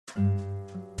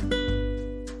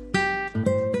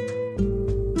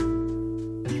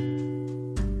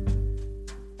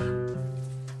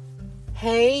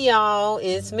Hey y'all,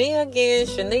 it's me again,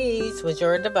 Shanice, with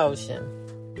your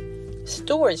devotion.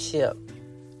 Stewardship.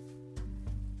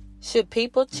 Should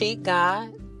people cheat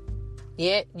God?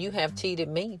 Yet you have cheated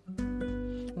me.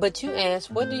 But you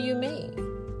ask, what do you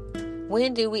mean?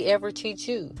 When did we ever cheat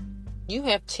you? You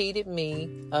have cheated me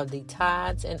of the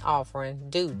tithes and offering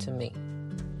due to me.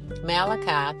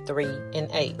 Malachi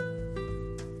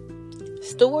 3:8.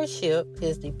 Stewardship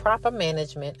is the proper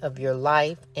management of your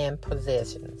life and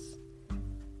possessions.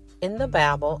 In the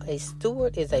Bible, a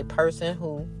steward is a person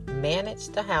who manages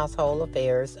the household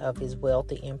affairs of his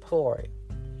wealthy employer.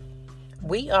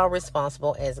 We are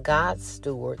responsible as God's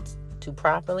stewards to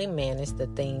properly manage the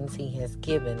things He has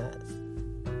given us.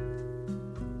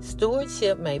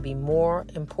 Stewardship may be more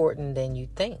important than you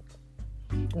think.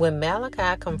 When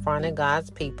Malachi confronted God's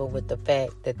people with the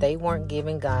fact that they weren't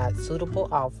giving God suitable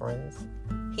offerings,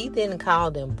 he didn't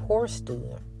call them poor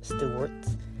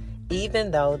stewards,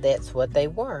 even though that's what they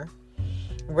were.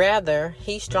 Rather,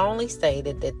 he strongly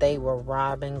stated that they were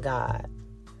robbing God.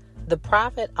 The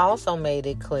prophet also made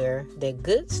it clear that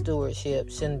good stewardship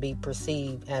shouldn't be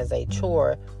perceived as a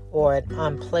chore or an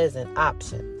unpleasant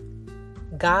option.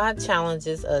 God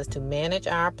challenges us to manage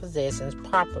our possessions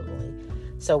properly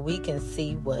so we can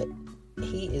see what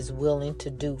He is willing to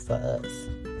do for us.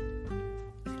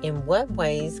 In what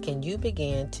ways can you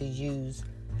begin to use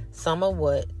some of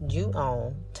what you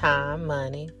own, time,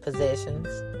 money, possessions,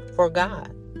 for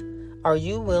God? Are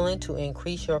you willing to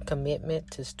increase your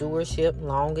commitment to stewardship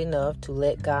long enough to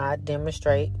let God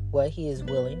demonstrate what He is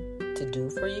willing to do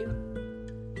for you?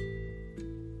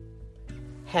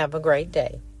 Have a great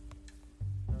day.